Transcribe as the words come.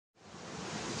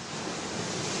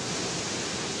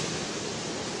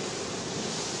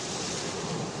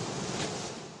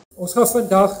Ons gaan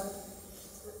vandag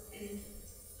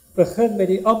begin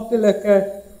met die amptelike,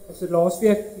 ons het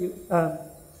laasweek die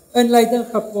inleiding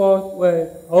gepraat oor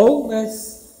wholeness,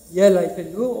 heelheid, en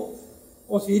hoe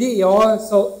ons hierdie jaar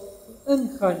sal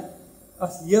ingaan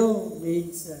as heel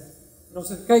mense. En ons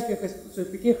het kyk, ons het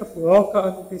 'n bietjie gepraat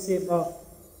aan om te sê, maar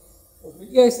ons moet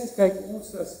eers kyk,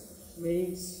 ons as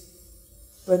mens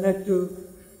binne toe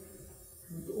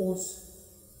moet ons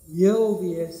heel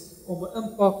wees om 'n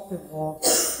impak te maak.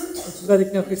 En soos wat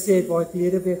ek nou gesê het, waar ek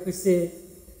lede weer gesê het,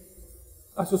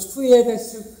 as ons vrede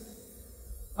soek,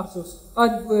 as ons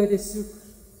antwoorde soek,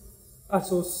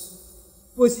 as ons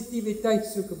positiwiteit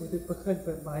soek, moet dit begin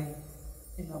by my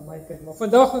en aan my kind. Maar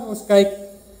vandag gaan ons kyk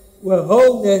oor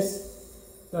wholeness,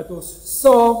 dat ons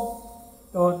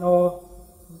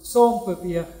saam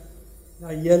beweeg na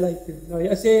heelheid toe. Nou,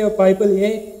 as jy jou Bybel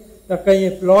het, dan kan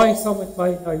jy blaai saam met my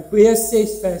na Hebreërs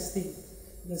 6 vers 10.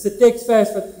 En dit is 'n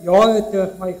teksvers wat jare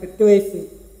terug my getref het.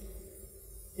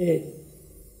 En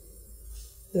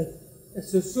dit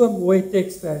is so 'n mooi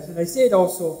teksvers. En hy sê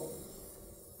daarso,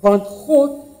 want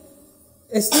God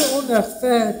is nie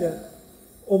onregverdig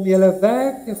om julle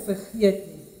werk te vergeet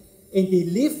nie, en die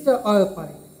liefde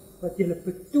arbeid wat julle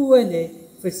betoon het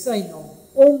vir sy naam,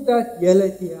 omdat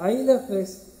julle die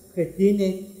heiliges gedien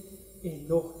het en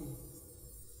nog dien.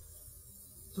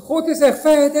 So God is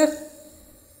regverdig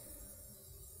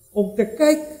om te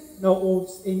kyk na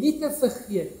ons en nie te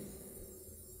vergeet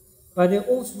wanneer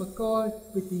ons mekaar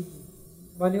bedien,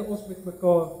 wanneer ons met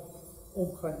mekaar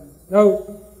omgaan. Nou,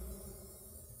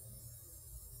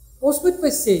 ons moet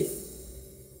besef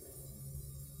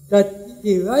dat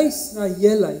die reis na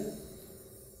heelheid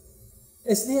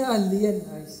is nie alleen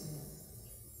reis nie,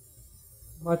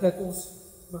 maar dat ons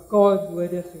mekaar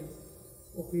nodig het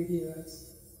op hierdie reis.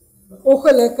 Maar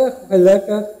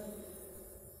gelukkig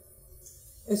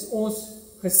is ons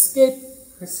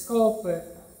geskape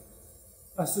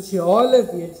as sosiale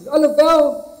wesens.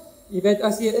 Alhoewel, jy weet,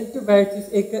 as jy introvert soos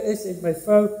ek is en my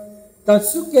vrou, dan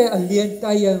soek jy alleen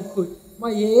tye en goed,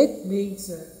 maar jy het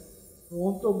mense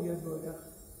rondom jou nodig.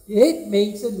 Jy het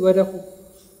mense nodig om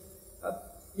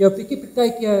jou bietjie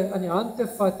partykeer aan die hand te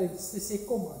vat en te sê,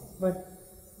 kom aan, want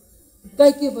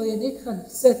partykeer wil jy net gaan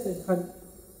sit en gaan,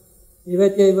 jy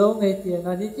weet, jy wil net en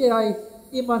dan het jy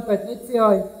iemand wat net vir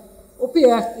jou op die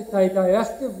regte tyd, die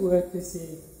regte woord te sê,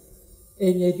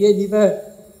 en jy weer liewe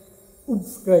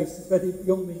oefkry, soos wat die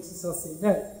jong mense sal sê,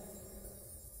 nee.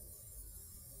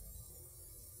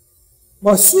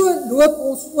 Maar so loop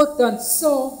ons ook dan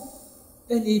saam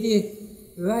in hierdie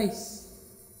reis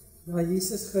na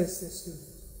Jesus Christus toe.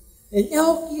 En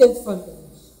elkeen van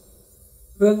ons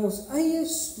bring ons eie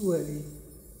storie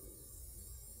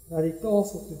na die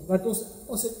tafel toe. Want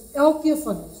ons het elkeen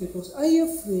van ons het ons eie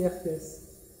vreugdes,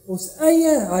 ons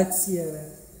eie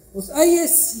hartseer, ons eie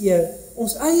seer,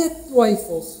 ons eie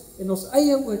twyfels en ons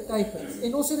eie oortuigings.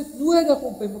 En ons het dit nodig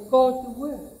om by mekaar te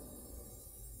hoor.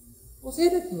 Ons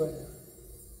het dit nodig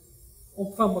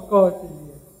om van mekaar te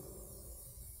leer.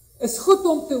 Is goed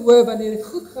om te hoor wanneer dit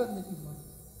goed gaan met iemand.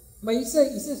 Maar hier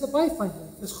is 'n baie van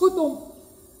dit. Is goed om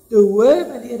te hoor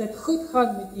wanneer dit goed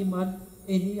gaan met iemand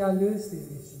en nie jaloers te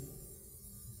wees nie.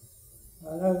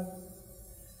 Hallo.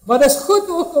 Maar dit is goed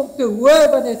ook om te hoor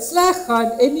wanneer dit sleg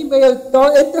gaan en nie by jou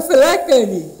daarin te verlekker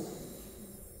nie.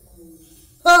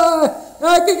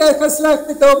 Kyk, ek gaan sleg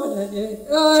met hom.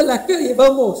 Lekker, jy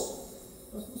wil mos.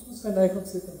 Ons moes geneig om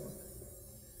sit te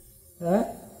maak.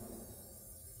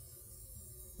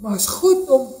 Maar het is goed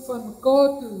om van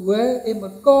mekaar te hoor en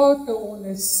mekaar te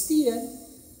ondersteun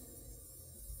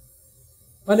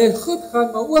wanneer het goed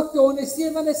gaan, maar ook te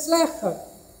ondersteun wanneer het sleg gaan.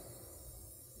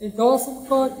 En daar vir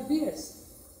mekaar te wees.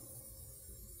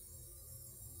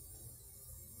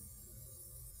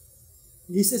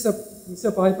 Hier is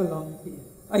 'n baie belangrike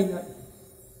een.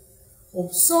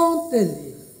 Om saam te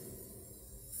leef,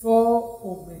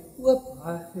 om met oop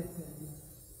harte te leef.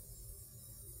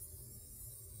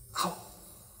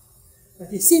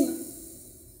 Dat jy sien,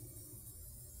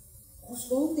 ons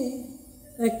wil nie,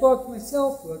 en ek praat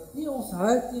myself ook, nie ons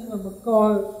hart nie met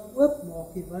mekaar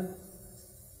oopmaak nie, want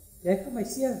jy kan my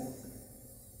seer maak.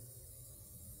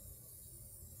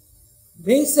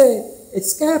 Mense het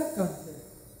skerp kante.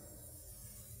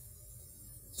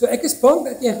 So ek is bang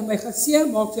dat jy my gaan seer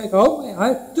maak, so ek hou my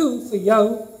hart toe vir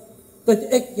jou, dat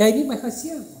jy nie my gaan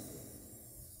seer maak.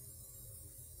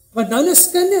 Want nou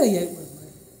skinder jy oor my.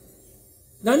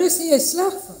 Nou sê jy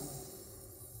sleg van my.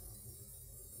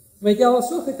 Maar jy al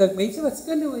so gedink, mense wat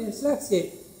skinder oor jy sleg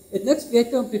sê, het niks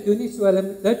beter om te doen nie, so hulle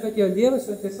moet dit wat jou lewe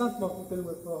so interessant maak met hulle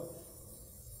oor praat.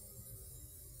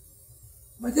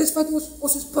 Maar dis wat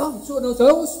ons is bang, so en ons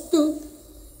hou ons toe,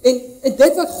 En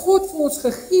dit wat God vir ons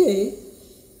gegee het,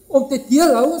 om te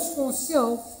deel, hou ons vir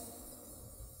onsself,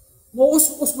 maar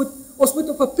ons moet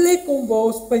op 'n plek kom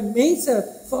waar ons by mense,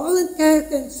 veral in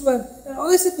kerke en so, en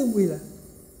alles is te moeilik.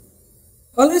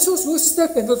 Al is ons hoe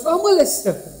stikkend, ons almal is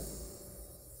stikkend.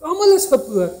 Almal is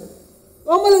gebroken.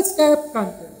 Almal is skerp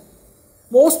kante.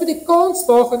 Maar ons moet die kans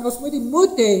waag en ons moet die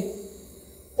moed hê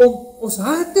om ons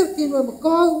harte teenoor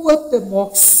mekaar oop te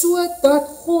maak, sodat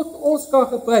God ons kan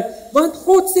gebruik. Want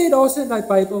God sê daar's in die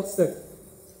Bybelstuk,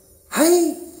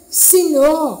 hy sien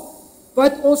raak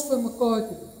wat ons vir mekaar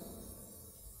doen.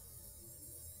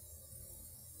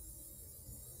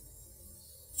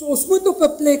 So ons moet op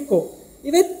 'n plek kom.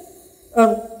 Jy weet,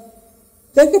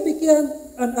 dink 'n bietjie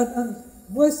aan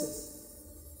Moses.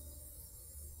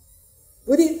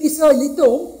 Hoe die Israeliete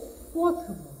hom kwaad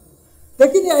gemaak.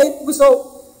 Dink jy nie, hy moes al,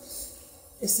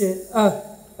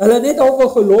 hulle net al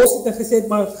gelos het en gesê,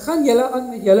 maar gaan julle aan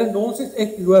met julle nonsens,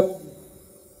 ek loop nie.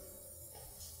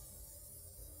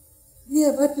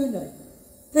 Nee, wat doen hy?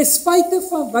 Ten spyte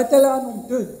van wat hulle aan hom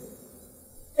doen,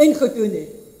 en gedoen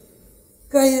het,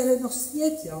 kry hulle nog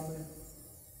steeds jammer.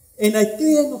 En hy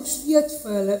tree nog steeds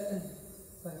vir hulle in,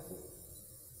 by God.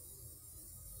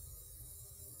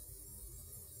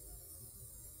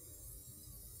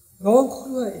 Waarom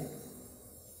glo ek,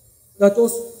 dat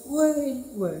ons oor en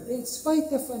oor, ten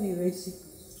spyte van die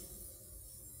risiko's,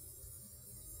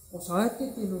 ons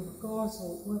harte teenoor mekaar sal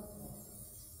oopmaak,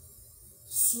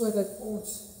 sodat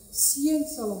ons seën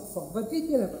sal ontvang. Wat weet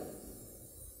julle wat?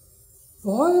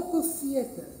 Ware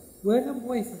profete, hoor nou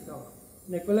mooi vandag,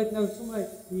 en ek wil dit nou sommer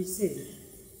hier sê,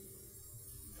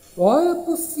 ware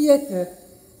profete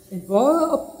en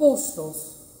ware apostels,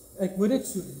 ek moet dit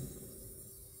so doen,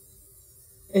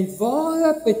 en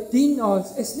ware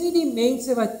bedienaars is nie die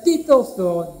mense wat titels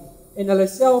dra nie, en hulle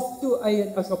self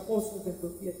toe-eien as apostels en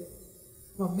profete,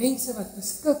 maar mense wat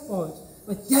beskikbaar is,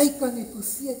 want jy kan 'n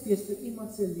profeet wees vir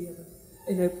iemand se lewe,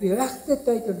 en op die regte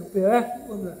tyd en op die regte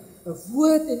oomblik 'n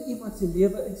woord in iemand se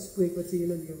lewe inspreek wat sy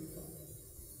hele lewe verander.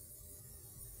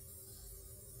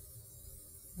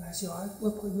 Maar as jou hart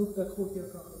oop genoeg dat God jou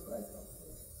kan gebruik.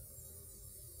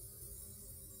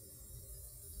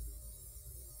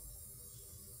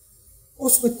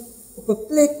 Ons moet op 'n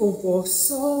plek kom waar ons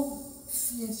saam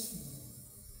fees vier,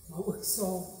 maar ook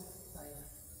saam feier.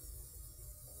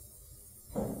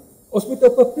 Ons moet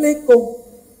op 'n plek kom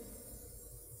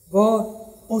waar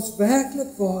ons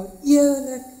werklik waar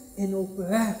eerlik en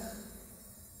opreg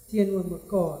teenoor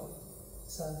mekaar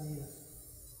sal leef.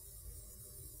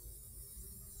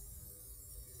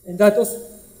 En dat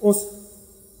ons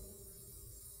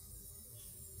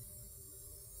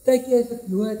tydjie het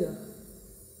nodig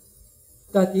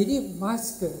dat hierdie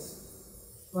maskers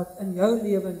wat in jou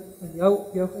lewe, in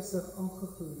jou gesig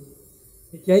aangegroei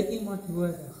het jy iemand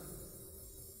nodig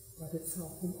wat dit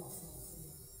sal kom afhaal vir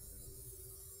jou.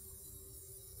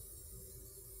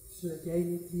 Sodat jy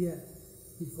net weer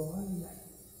die waarheid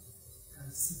kan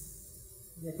sien.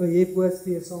 En ek wil hier woord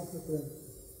vir jou saam verbring.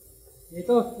 Jy het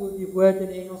al die woord in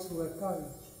Engels gehoor,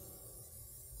 courage.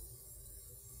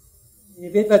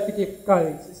 Jy weet wat beteken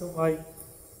courage, is om my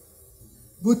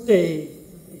moed te hê.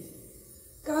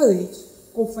 Courage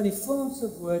kom van die Franse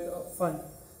woord af van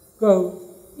go,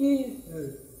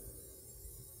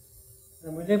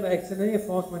 nou moet jy, ek sê nou nie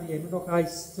Frans, maar jy moet nog hy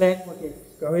slang wat jy,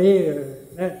 go here,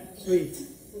 sweet.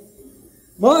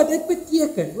 Maar dit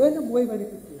beteken, hoor nou mooi wat dit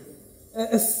beteken, a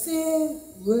affair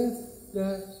with the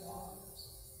heart.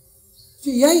 So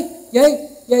jy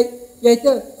het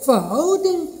 'n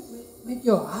verhouding met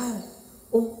jou hart,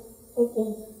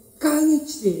 om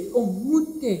courage te hê, om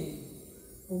moed te hê,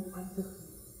 om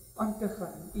aan te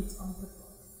gaan, iets aan te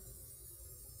gaan.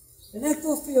 En ek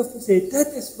wil vir jou sê,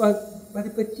 dit is wat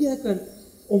dit beteken,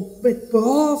 om met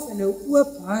braaf en 'n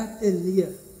oop hart te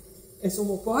leef, is om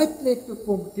op daai plek te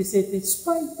kom, te sê, ten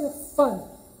spyte van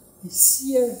die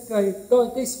seer kry,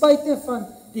 ten spyte van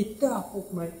die trap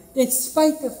op my, ten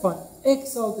spyte van, ek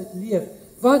sal dit leef,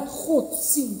 want God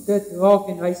sien dit raak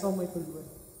en hy sal my beloon.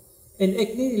 En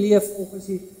ek nie leef volgens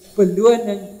die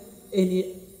beloning en die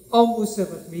almoses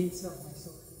wat mense aan my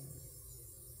sal gee.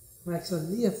 Maar ek sal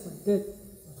leef van dit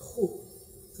wat God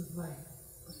vir my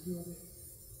beloon het.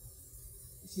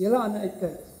 Dis julle aan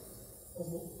uitkyk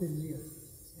om op te leef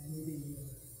en nie die lewe.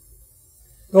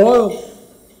 Daarom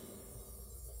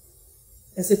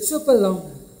is dit so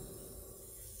belangrik.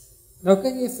 Nou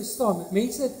kan jy verstaan, met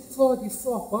mense vra die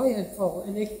vraag baie inval,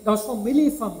 en daar's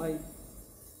familie van my,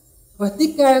 wat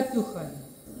nie kerk toe gaan,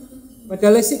 want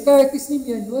hulle sê kerk is nie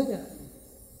meer nodig.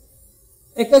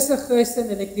 Ek is 'n Christen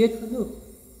en ek weet genoeg.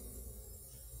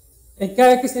 En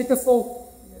kerk is net 'n volk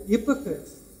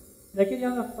hypocrites. En ek het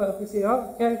eendag gesê,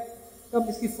 ja, kerk kan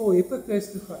miskien vol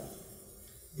hypocrites toe gaan.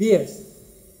 Wees.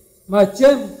 Maar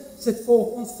gym sit vol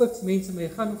onfiks mense, maar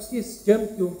jy gaan nog steeds gym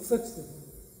toe om fiks te doen.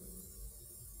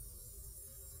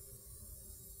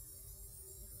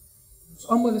 Ons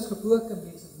almal is gebroke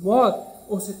mense, maar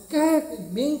ons het kerk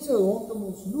en mense rondom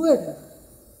ons nodig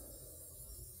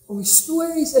om die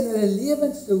stories in hulle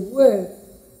lewens te hoor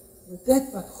met dit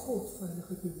wat God vir hulle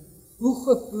gedoen het. Hoe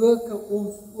gebroke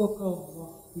ons ook al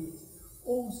mag wees.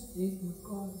 Ons het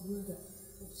mekaar nodig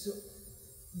om so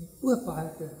met oop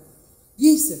harte.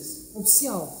 Jesus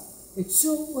homself het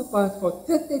so oop hart gehad.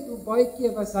 Dit het hoe baie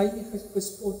keer was hy nie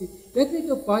bespot nie. Dit het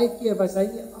hoe baie keer was hy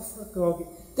nie afgekraak nie.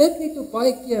 Dit het hoe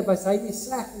baie keer was hy nie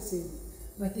sleg gesê nie.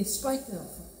 Maar ten spyte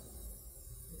daarvan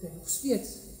het hy nog steeds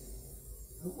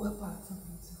 'n oop hart van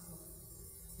mense gehad.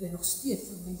 Het hy nog steeds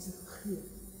vir mense gegee.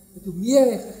 Want hoe meer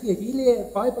hy gegee het, hier lê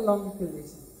 'n baie belangrike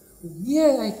les. Hoe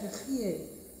meer hy gegee het,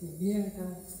 hoe meer hy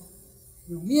ontvang.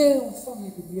 Hoe meer hy ontvang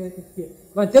het, hoe meer hy gegee.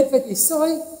 Want dit wat jy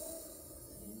saai,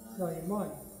 saai jy maai.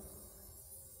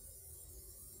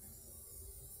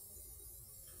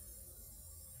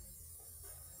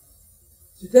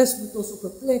 So dis moet ons op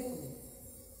 'n plek kom,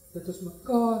 dat ons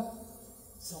mekaar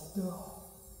sal dra.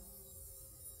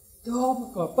 Dra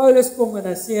mekaar. Paulus kom en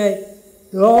dan sê hy,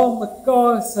 dra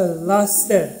mekaar se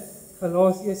laste.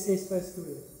 Galasiërs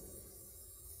 6:2.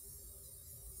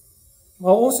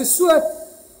 Maar ons is so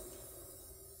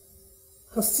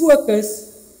gefokus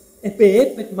en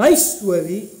behept met my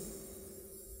storie,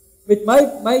 met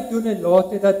my doen en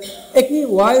late, dat ek nie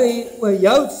worry oor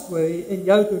jou storie en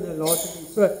jou doen en late nie.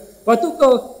 So, wat ook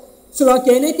al, solank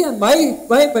jy net nie aan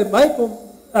by my kom,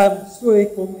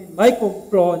 storie kom en my kom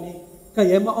pla nie, kan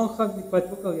jy maar aangaan met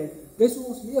wat ook al jy doen. Dis hoe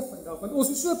ons leef vandag, want ons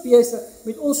is so besig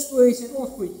met ons stories en ons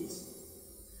goedjies,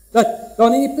 dat daar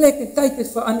nie die plek en tyd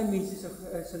is vir ander mense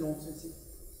se nonsens nie.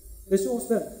 Dis hoe ons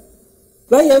dink.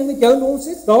 Bly jy met jou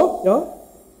nonsens daar? Ja?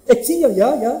 Ek sien jou,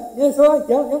 ja, so,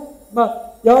 ja, maar,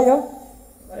 ja,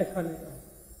 ek gaan nie aan.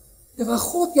 Terwyl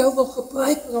God jou wil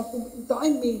gebruik om in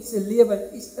daai mense lewe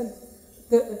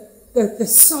te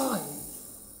saai,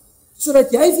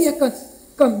 sodat jy weer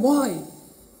kan maai,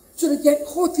 sodat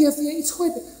God weer vir jou iets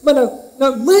gooi. Maar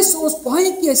nou mis ons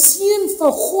baie keer seën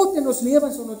van God in ons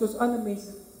lewens, omdat ons ander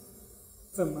mense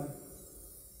vermy.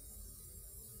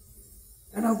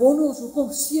 En dan wonder ons,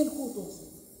 hoekom seën God ons nie?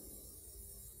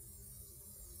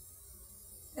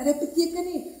 En dit beteken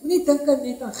nie dink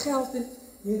net aan geld en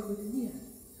nee.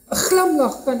 'n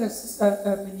Glimlag kan 'n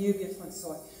manier wees van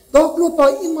saai. Daar loop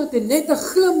daar iemand en net 'n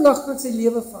glimlag gaan sy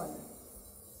lewe verander.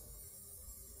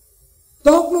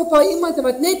 Daar loop daar iemand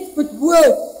wat net moet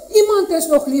hoor, iemand is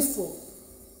nog lief vir hom.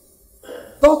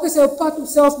 Dalk is hy op pad om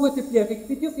selfmoord te pleeg. Ek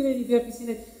weet nie of julle die weer gesien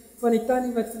het van die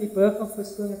tannie wat van die brug af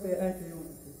gespring het by uit die hond.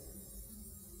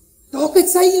 Dalk het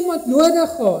sy iemand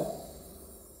nodig gehad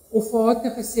of vir haar te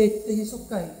gesê, jy's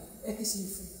okay, ek is hier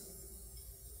vir jou.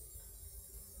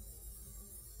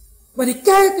 Maar die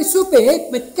kerk is so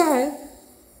behept met kerk,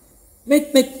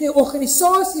 met die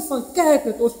organisasie van kerk,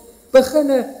 dat ons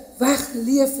beginne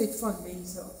wegleef het van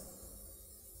mense af.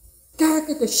 Kerk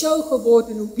het 'n show geword,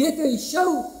 en hoe beter die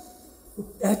show, hoe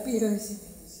happier is die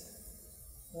mense.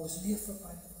 Ons leef vir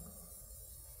baie.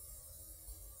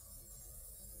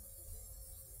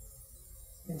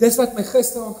 En dis wat my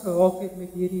gisterand geraak het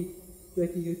met hierdie, toe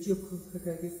ek die YouTube groep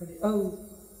gekyk het van die ou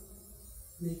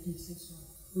netjies en so.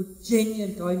 Hoe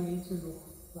genuine daai mense nog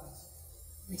was.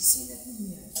 Ek sien dit nie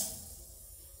meer.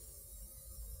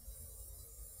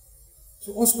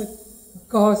 So ons moet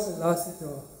mekaar se laste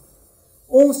dra.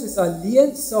 Ons is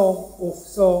alleen saam of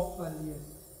saam alleen.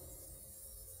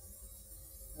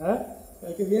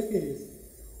 Kyk weer vir lees.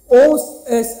 Ons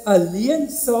is alleen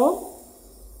saam.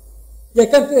 Jy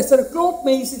kan 'n klomp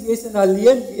mense wees en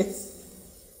alleen wees.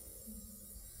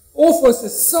 Of ons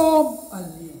is saam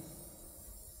alleen.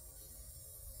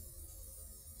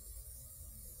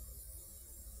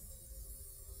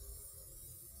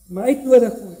 My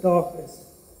uitnodiging vandag is,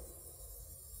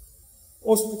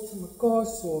 ons moet vir mekaar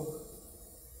sorg,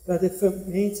 dat dit vir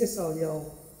mense sal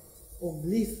help, om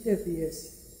lief te wees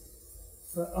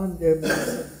vir ander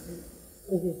mense,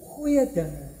 om goeie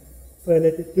dinge vir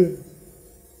hulle te doen,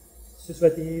 soos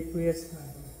wat die Hebreërs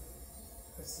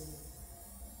gesê het.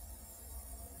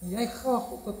 En jy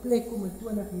graag op 'n plek kom in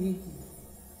 2019,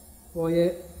 waar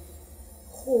jy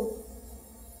God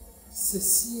se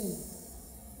seën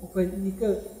op 'n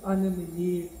unieke ander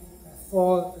manier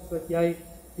ervaar, as wat jy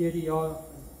deur die jare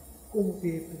kom op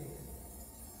hierdie plek.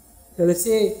 Hulle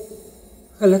sê,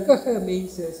 gelukkige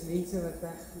mense is mense wat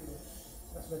weggee,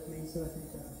 as wat mense wat nie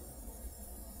daar.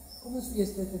 Kom ons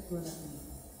wees dit in 2019.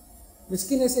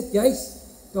 Miskien is dit juis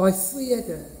daai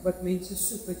vrede wat mense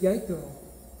soek, wat jy dra,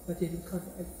 wat jy nie kan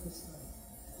uitversprei.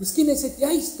 Miskien is dit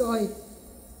juist daai,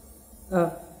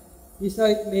 hier's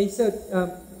nou mense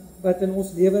wat in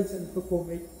ons lewens ingekom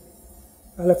het,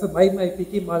 hulle vermy my 'n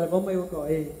bietjie, maar hulle wil my ook al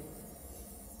hê.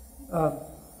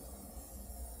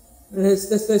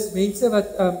 Dis mense wat,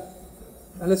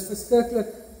 hulle is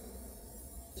verskriklik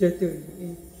jittery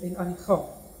en aan die gang.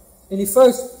 En die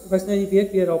vrou was nou die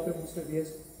week weer daar by ons gewees.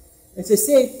 En sy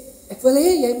sê, ek wil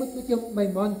hê, jy moet met my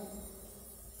man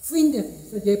vriende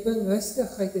wees, want jy bring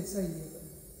rustigheid in sy lewe.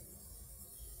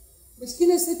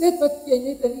 Miskien is dit wat jy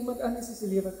net in iemand anders se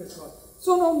lewe kan sien.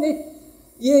 Sonder om net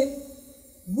jy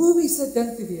moviese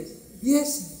ding te wees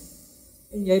nie.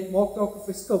 En jy maak dalk 'n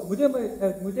verskil.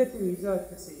 Moeder Teresa het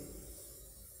gesê,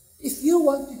 if you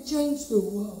want to change the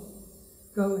world,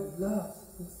 go and love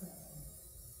your family.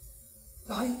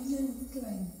 Daai een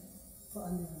klein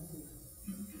verandering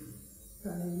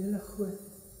kan 'n hele groot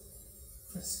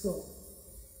verskil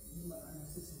in iemand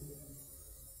anders se lewe.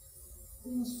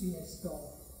 Kom ons wees daar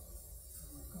vir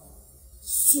mekaar,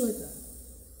 sodat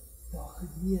daar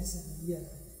genesing en lewe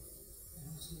in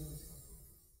ons lewens kan kom.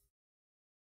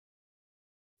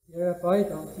 Here, baie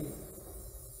dankie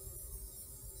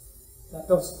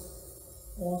dat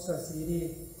ons as hierdie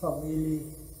familie,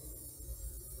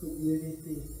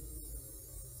 community,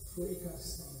 voor U kan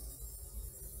staan.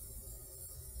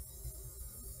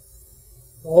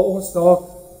 Waar ons dalk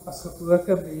as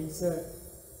gebroke mense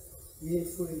hier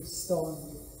voor U staan,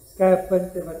 met skerp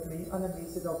punte wat ander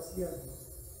mense dalk seer.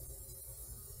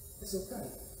 Is okay.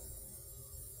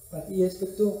 Want U is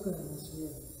betrokke in ons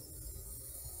lewe.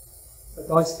 Dat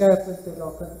daai skerp punte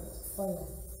daar kan vyand,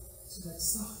 sodat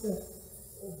sagte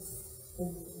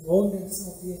omronding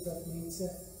sal wees dat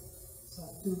mense sal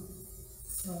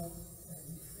toevou in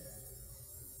liefde.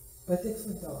 Bid ek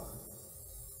vandag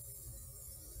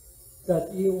dat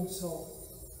U ons sal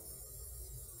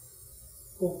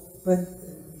kom bind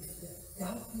in liefde,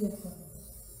 elkeen van ons.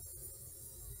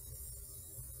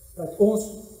 Dat ons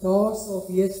daar sal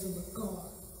wees vir mekaar,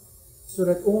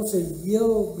 sodat ons 'n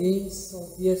heel mens sal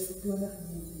wees vir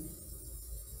 2019.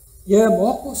 Here,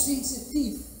 maak ons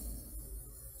sensitief,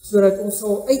 sodat ons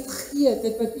sal uitgee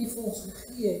dit wat U vir ons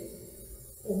gegee het,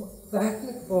 om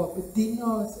werklik waar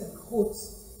bedienaars in God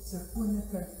se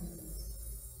koninkryk te wees.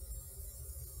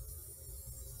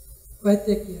 Bid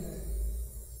ek, Here,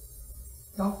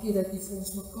 dankie dat U vir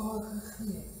ons mekaar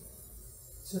gegee het,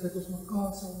 sodat ons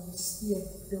mekaar sal ondersteun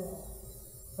en dra.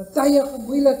 Want tye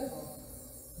gemoeilik raak,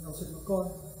 en ons het mekaar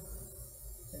nodig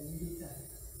in hierdie tyd.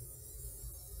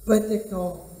 Bid ek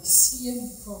daar die seën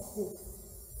van God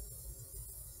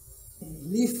en die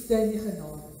liefde en die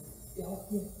genade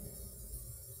elkeen